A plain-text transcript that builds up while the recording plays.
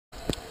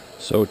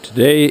So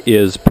today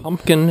is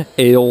Pumpkin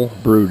Ale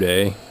Brew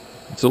Day.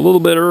 It's a little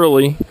bit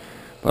early,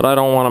 but I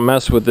don't want to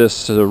mess with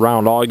this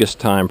around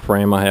August time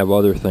frame. I have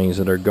other things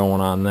that are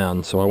going on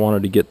then, so I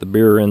wanted to get the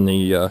beer in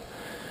the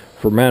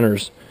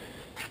fermenters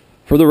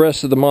for the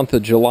rest of the month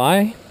of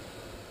July.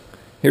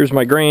 Here's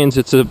my grains.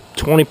 It's a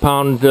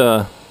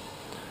 20-pound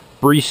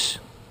Breeze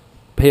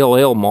Pale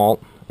Ale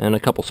malt and a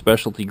couple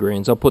specialty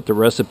grains. I'll put the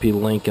recipe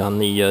link on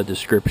the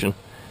description.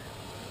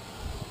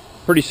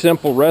 Pretty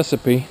simple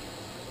recipe.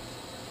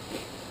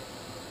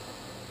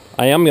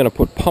 I am going to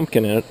put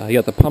pumpkin in it. I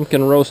got the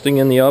pumpkin roasting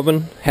in the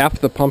oven.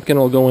 Half the pumpkin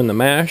will go in the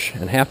mash,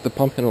 and half the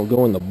pumpkin will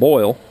go in the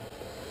boil.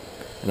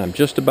 And I'm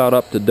just about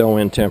up to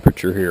dough-in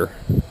temperature here.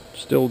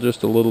 Still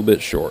just a little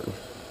bit short.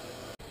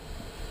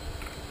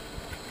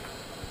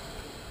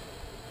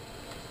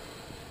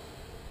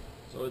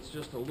 So it's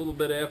just a little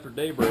bit after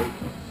daybreak,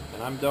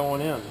 and I'm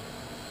doughing in.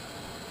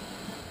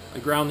 I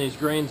ground these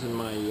grains in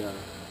my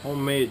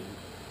homemade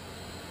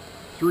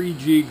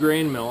 3G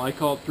grain mill. I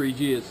call it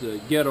 3G. It's a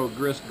ghetto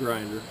grist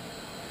grinder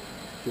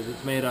because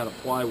it's made out of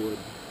plywood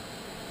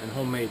and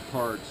homemade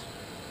parts.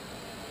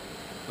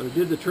 But it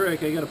did the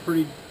trick. I got a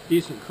pretty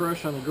decent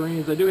crush on the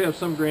grains. I do have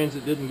some grains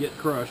that didn't get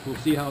crushed. We'll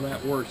see how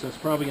that works. That's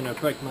probably going to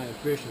affect my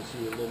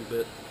efficiency a little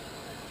bit.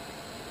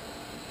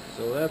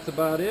 So that's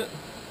about it.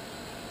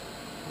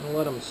 I'm going to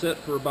let them sit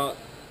for about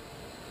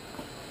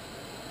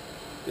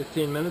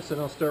 15 minutes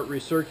and I'll start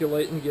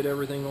recirculating, get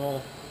everything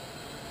all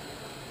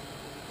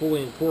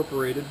fully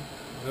incorporated.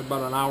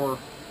 About an hour.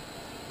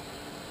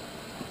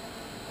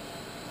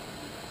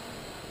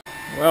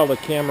 Well, the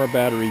camera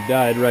battery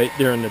died right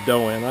there in the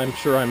dough in. I'm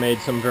sure I made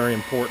some very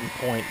important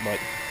point, but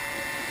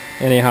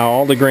anyhow,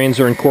 all the grains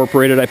are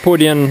incorporated. I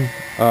put in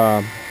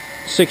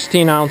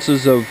 16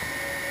 ounces of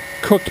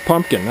cooked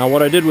pumpkin. Now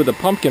what I did with the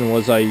pumpkin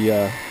was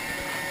I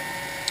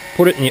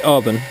put it in the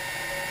oven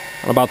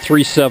on about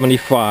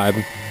 375.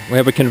 We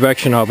have a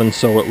convection oven,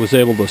 so it was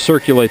able to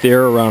circulate the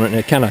air around it, and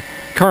it kind of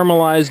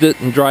caramelized it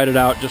and dried it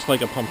out just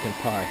like a pumpkin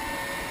pie.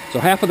 So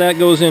half of that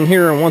goes in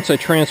here, and once I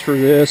transfer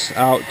this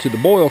out to the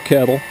boil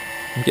kettle,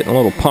 I'm getting a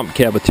little pump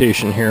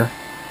cavitation here.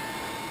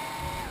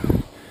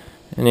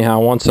 Anyhow,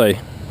 once I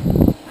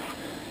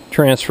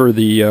transfer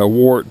the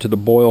wort to the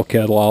boil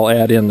kettle, I'll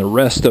add in the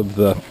rest of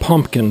the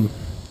pumpkin,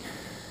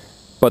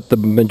 but the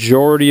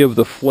majority of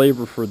the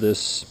flavor for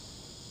this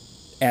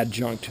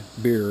adjunct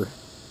beer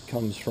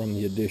comes from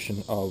the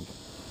addition of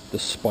the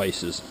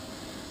spices.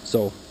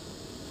 So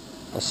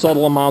a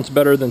subtle amount's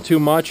better than too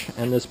much,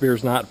 and this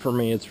beer's not for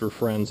me, it's for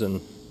friends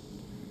and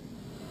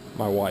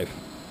my wife.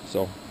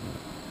 So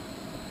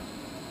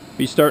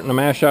be starting to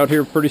mash out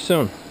here pretty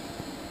soon.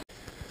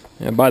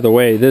 And by the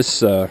way,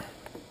 this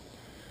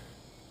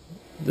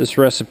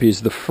recipe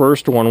is the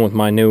first one with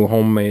my new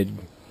homemade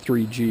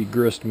 3G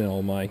grist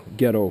mill, my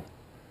ghetto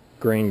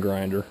grain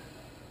grinder.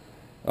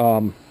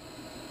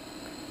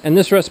 And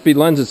this recipe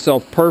lends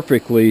itself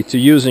perfectly to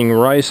using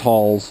rice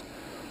hulls,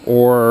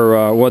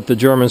 or what the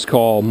Germans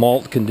call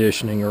malt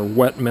conditioning, or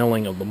wet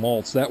milling of the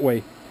malts. That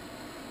way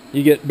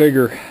you get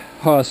bigger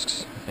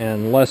husks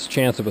and less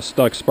chance of a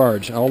stuck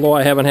sparge. Although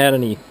I haven't had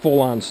any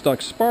full-on stuck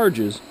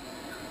sparges,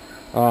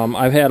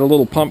 I've had a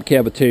little pump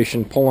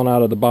cavitation pulling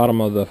out of the bottom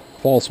of the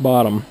false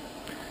bottom,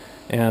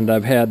 and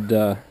I've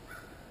had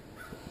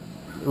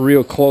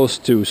real close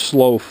to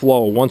slow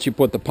flow. Once you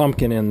put the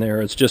pumpkin in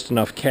there, it's just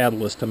enough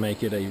catalyst to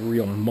make it a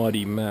real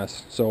muddy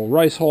mess. So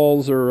rice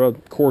hulls or a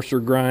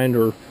coarser grind,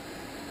 or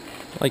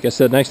like I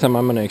said, next time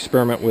I'm going to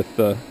experiment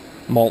with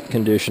malt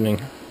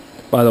conditioning.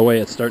 By the way,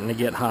 it's starting to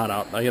get hot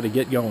out. I got to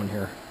get going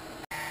here.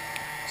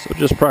 So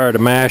just prior to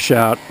mash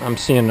out, I'm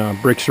seeing a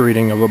Brix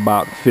reading of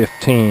about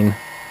 15.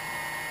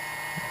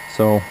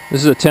 So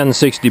this is a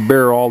 1060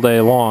 beer all day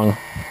long.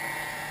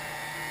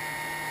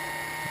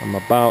 I'm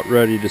about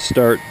ready to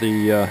start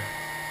the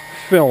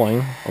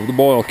filling of the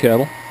boil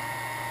kettle.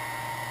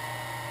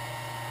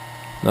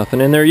 Nothing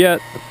in there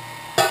yet.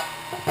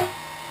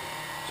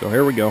 So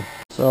here we go.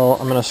 So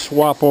I'm going to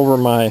swap over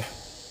my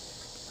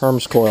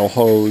Herms coil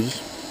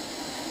hose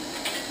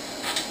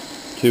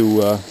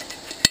to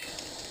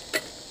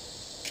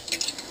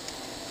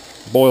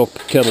boil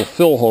kettle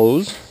fill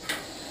hose.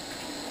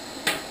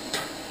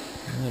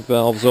 That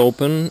valve's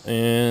open,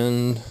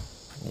 and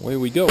away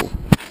we go.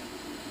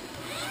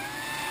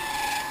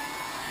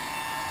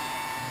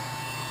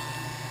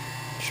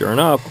 Sure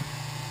enough,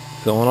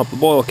 filling up the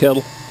boil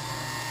kettle.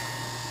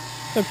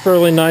 A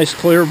fairly nice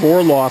clear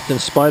bore loft in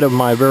spite of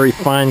my very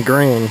fine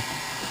grain.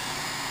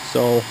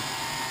 So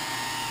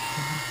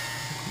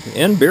the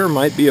end beer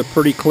might be a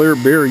pretty clear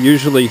beer.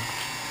 Usually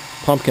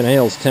pumpkin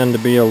ales tend to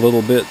be a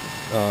little bit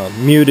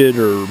muted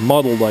or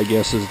muddled, I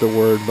guess is the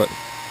word, but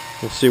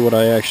we'll see what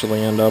I actually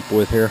end up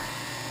with here.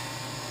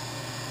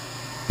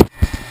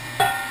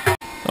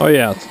 Oh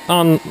yeah,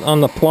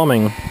 on the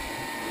plumbing,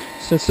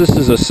 since this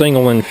is a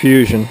single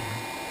infusion,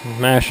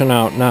 mashing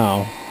out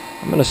now,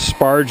 I'm going to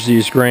sparge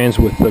these grains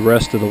with the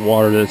rest of the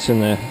water that's in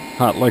the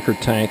hot liquor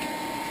tank,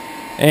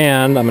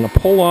 and I'm going to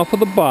pull off of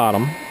the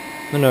bottom.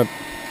 I'm going to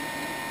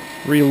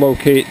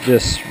relocate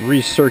this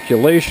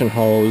recirculation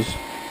hose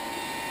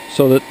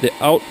so that the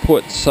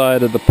output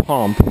side of the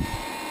pump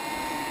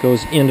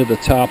goes into the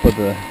top of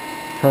the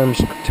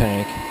Hermes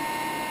tank.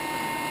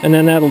 And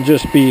then that'll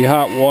just be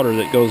hot water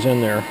that goes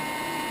in there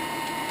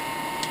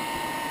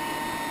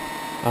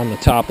on the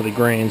top of the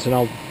grains, and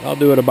I'll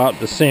do it about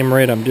the same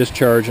rate I'm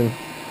discharging.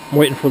 I'm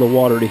waiting for the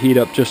water to heat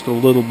up just a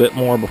little bit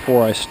more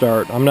before I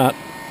start. I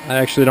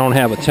actually don't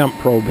have a temp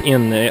probe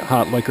in the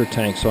hot liquor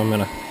tank, so I'm going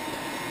to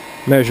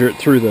measure it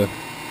through the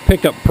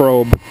pickup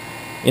probe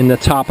in the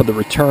top of the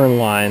return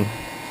line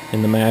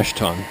in the mash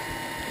tun.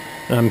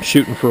 And I'm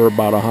shooting for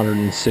about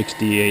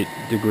 168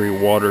 degree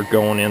water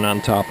going in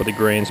on top of the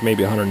grains,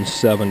 maybe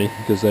 170,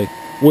 because they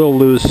will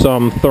lose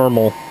some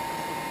thermal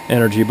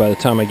energy by the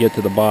time I get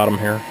to the bottom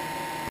here.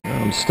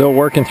 I'm still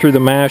working through the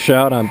mash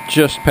out. I'm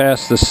just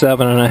past the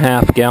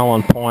 7.5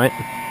 gallon point,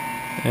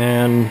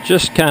 and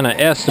just kind of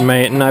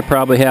estimating I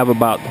probably have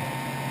about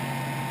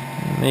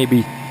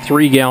maybe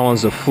 3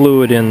 gallons of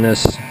fluid in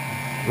this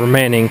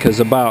remaining, because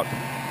about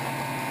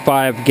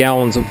 5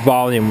 gallons of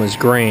volume was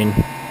grain.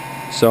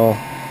 So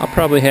I'll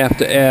probably have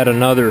to add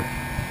another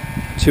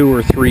 2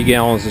 or 3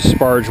 gallons of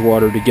sparge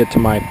water to get to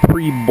my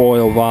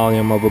pre-boil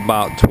volume of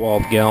about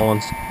 12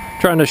 gallons.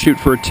 Trying to shoot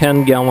for a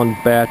 10-gallon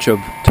batch of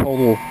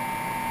total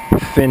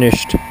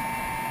finished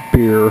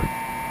beer,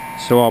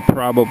 so I'll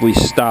probably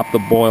stop the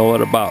boil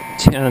at about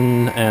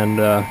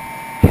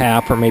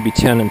 10.5 or maybe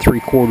 10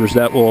 3/4.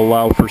 That will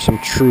allow for some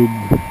true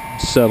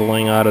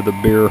settling out of the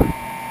beer,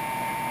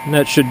 and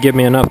that should give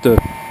me enough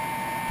to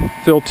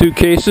fill 2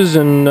 cases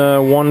and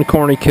 1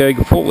 corny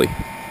keg fully.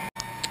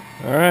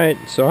 Alright,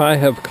 so I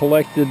have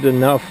collected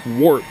enough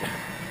wort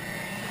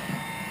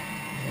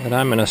and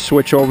I'm going to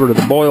switch over to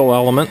the boil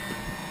element.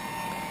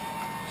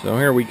 So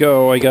here we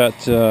go. I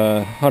got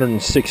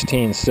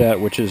 116 set,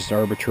 which is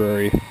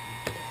arbitrary.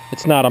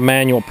 It's not a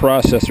manual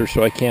processor,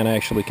 so I can't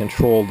actually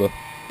control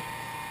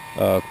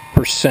the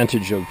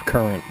percentage of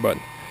current, but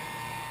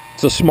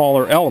it's a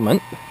smaller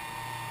element.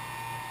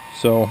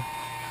 So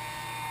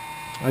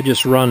I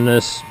just run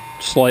this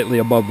slightly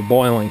above the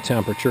boiling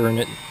temperature, and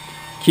it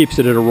keeps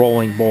it at a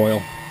rolling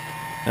boil.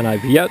 And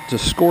I've yet to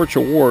scorch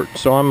a wort,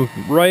 so I'm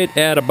right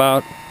at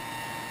about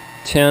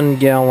 10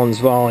 gallons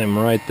volume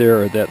right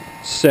there at that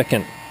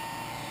second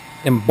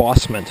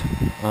embossment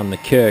on the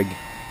keg.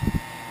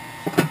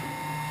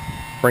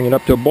 Bring it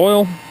up to a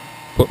boil,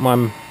 put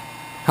my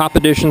hop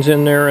additions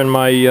in there, and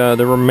my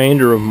the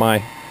remainder of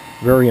my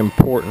very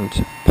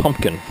important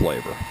pumpkin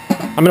flavor.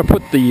 I'm going to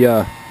put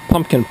the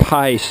pumpkin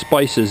pie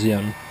spices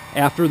in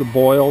after the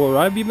boil, or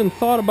I've even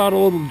thought about a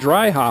little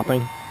dry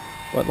hopping,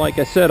 but like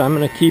I said, I'm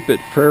going to keep it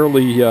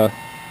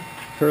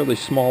fairly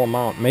small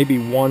amount, maybe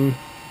 1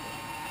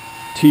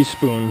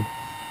 teaspoon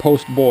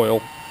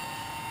post-boil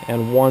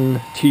and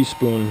 1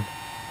 teaspoon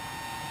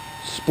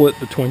split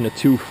between the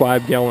 2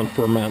 5-gallon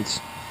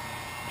ferments,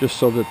 just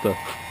so that the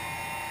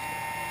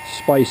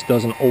spice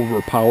doesn't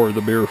overpower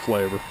the beer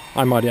flavor.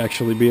 I might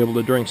actually be able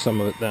to drink some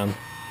of it then.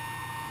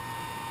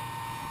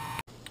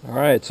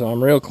 Alright, so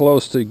I'm real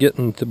close to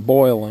getting to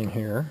boiling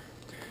here,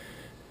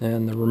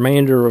 and the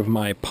remainder of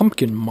my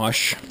pumpkin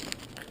mush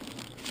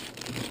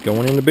is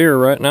going in the beer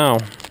right now.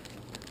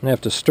 I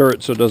have to stir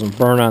it so it doesn't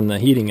burn on the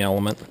heating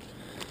element.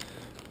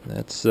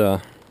 That's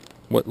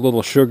what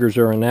little sugars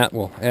are in that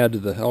will add to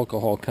the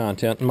alcohol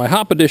content. And my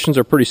hop additions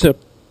are pretty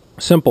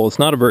simple. It's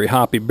not a very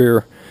hoppy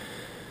beer.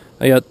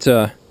 I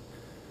got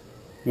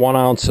 1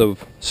 ounce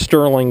of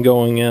Sterling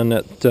going in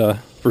at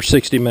for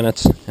 60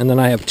 minutes, and then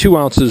I have 2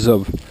 ounces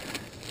of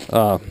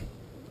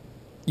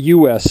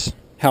U.S.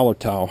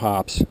 Hallertau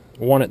hops,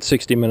 1 at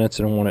 60 minutes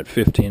and 1 at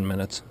 15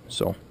 minutes.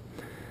 So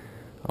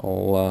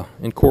I'll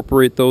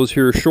incorporate those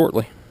here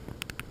shortly.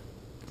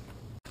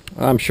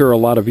 I'm sure a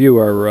lot of you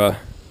are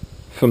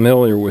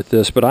familiar with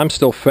this, but I'm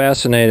still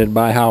fascinated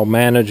by how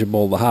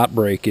manageable the hot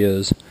break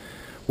is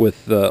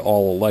with the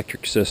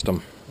all-electric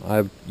system.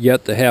 I've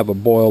yet to have a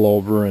boil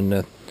over, and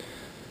the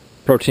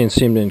proteins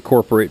seem to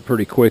incorporate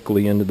pretty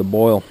quickly into the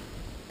boil.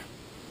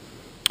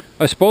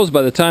 I suppose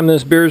by the time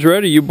this beer's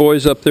ready, you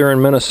boys up there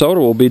in Minnesota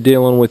will be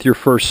dealing with your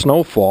first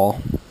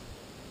snowfall.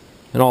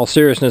 In all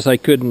seriousness, I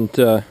couldn't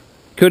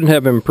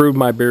have improved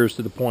my beers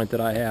to the point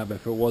that I have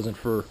if it wasn't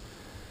for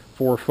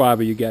 4 or 5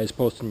 of you guys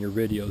posting your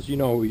videos. You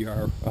know who you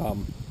are.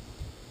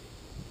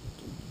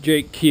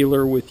 Jake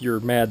Keeler with your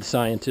mad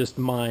scientist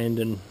mind,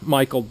 and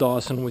Michael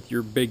Dawson with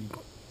your big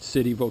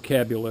city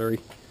vocabulary.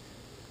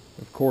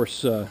 Of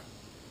course,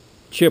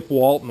 Chip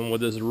Walton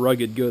with his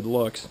rugged good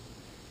looks.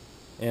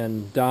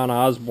 And Don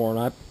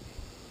Osborne.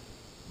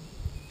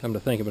 Come to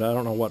think of it, I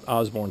don't know what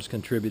Osborne's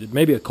contributed.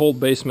 Maybe a cold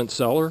basement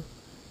cellar?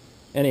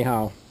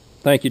 Anyhow,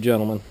 thank you,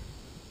 gentlemen.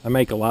 I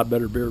make a lot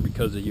better beer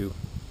because of you.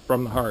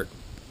 From the heart.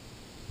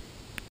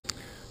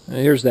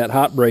 Here's that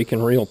hot break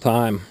in real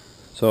time.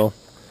 So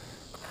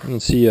you can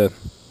see a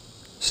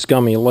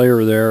scummy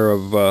layer there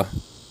of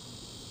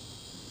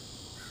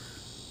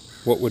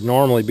what would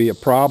normally be a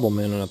problem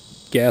in a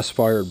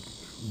gas-fired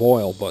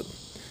boil, but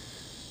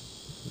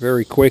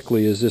very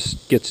quickly, as this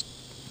gets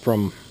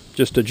from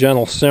just a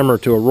gentle simmer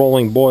to a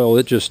rolling boil,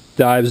 it just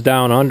dives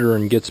down under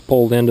and gets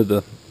pulled into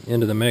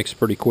the mix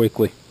pretty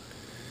quickly.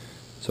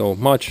 So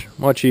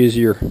much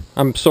easier.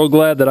 I'm so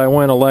glad that I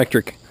went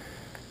electric.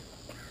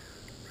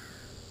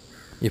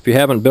 If you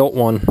haven't built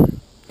one,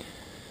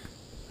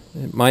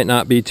 it might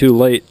not be too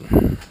late,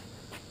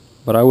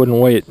 but I wouldn't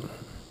wait.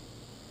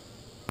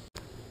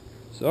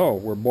 So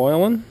we're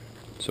boiling,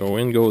 so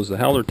in goes the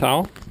Heller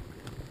towel.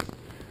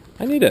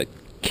 I need a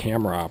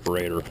camera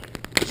operator,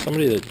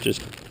 somebody that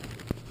just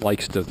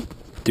likes to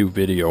do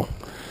video.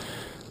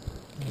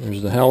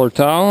 There's the Heller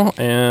towel,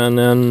 and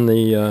then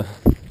the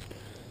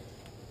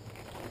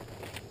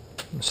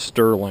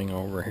Sterling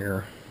over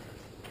here.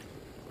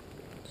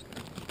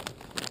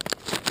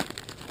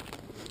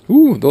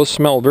 Ooh, those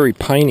smell very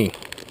piney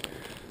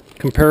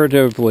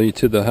comparatively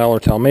to the Heller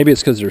towel. Maybe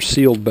it's because they're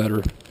sealed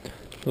better.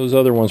 Those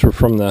other ones were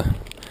from the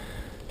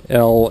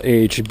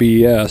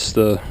LHBS,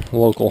 the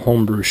local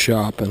homebrew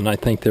shop, and I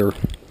think they're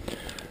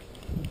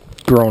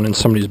grown in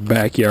somebody's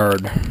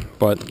backyard.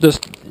 But this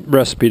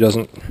recipe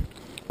doesn't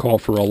call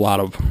for a lot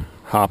of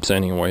hops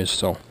anyways,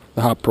 so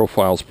the hop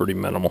profile is pretty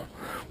minimal.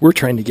 We're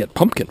trying to get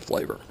pumpkin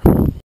flavor.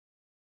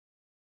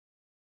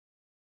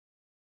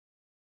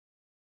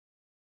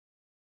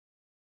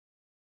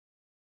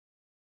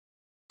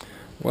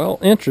 Well,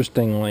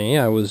 interestingly,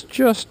 I was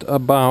just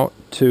about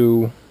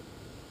to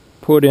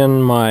put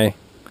in my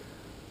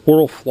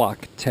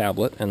Oralflock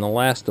tablet and the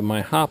last of my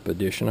hop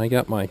edition. I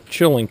got my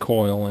chilling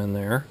coil in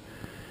there,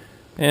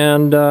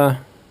 and the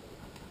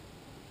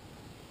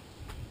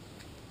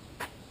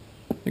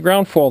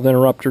ground fault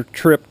interrupter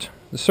tripped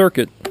the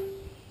circuit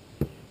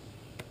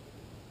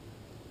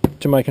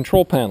to my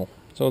control panel.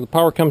 So the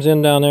power comes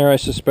in down there. I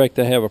suspect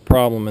I have a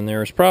problem in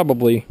there. It's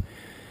probably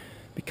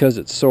because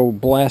it's so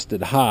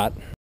blasted hot.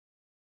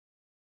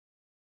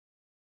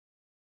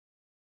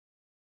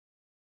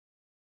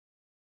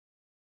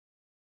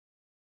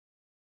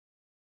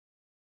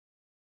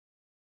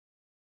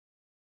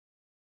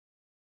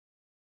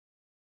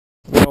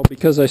 Well,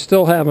 because I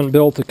still haven't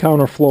built a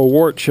counterflow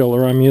wort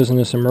chiller, I'm using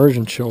this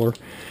immersion chiller.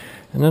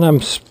 And then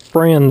I'm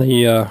spraying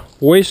the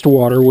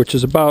wastewater, which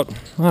is about,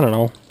 I don't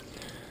know,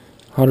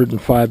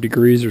 105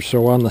 degrees or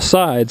so on the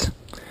sides.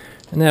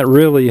 And that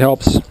really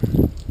helps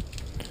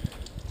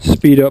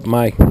speed up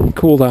my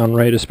cool down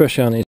rate,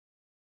 especially on these.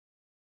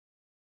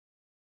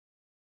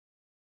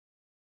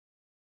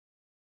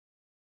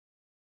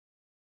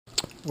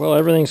 Well,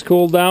 everything's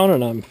cooled down,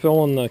 and I'm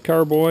filling the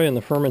carboy and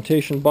the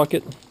fermentation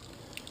bucket.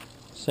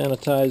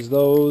 Sanitize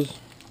those.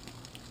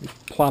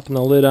 Plopping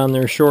the lid on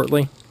there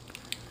shortly.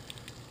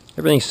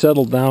 Everything's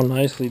settled down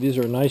nicely. These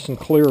are nice and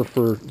clear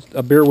for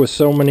a beer with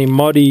so many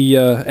muddy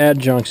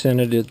adjuncts in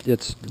it.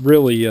 It's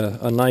really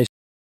a nice.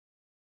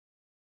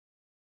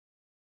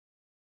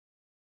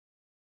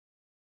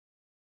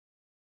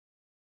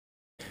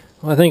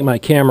 Well, I think my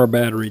camera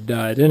battery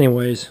died.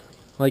 Anyways,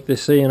 like they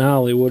say in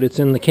Hollywood, it's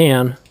in the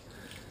can.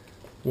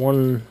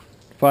 One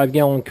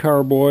 5-gallon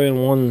carboy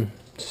and one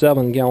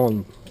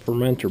 7-gallon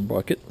fermenter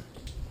bucket.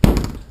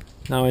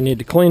 Now I need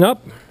to clean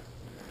up.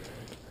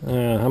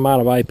 I'm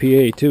out of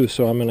IPA too,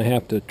 so I'm going to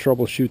have to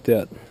troubleshoot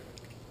that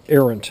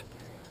errant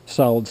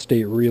solid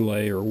state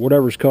relay or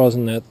whatever's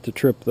causing that to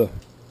trip the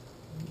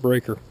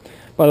breaker.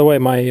 By the way,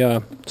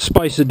 my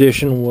spice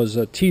addition was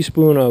a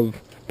teaspoon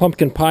of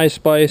pumpkin pie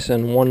spice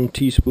and 1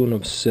 teaspoon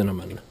of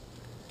cinnamon.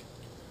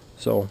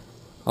 So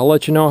I'll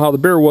let you know how the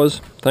beer was.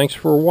 Thanks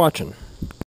for watching.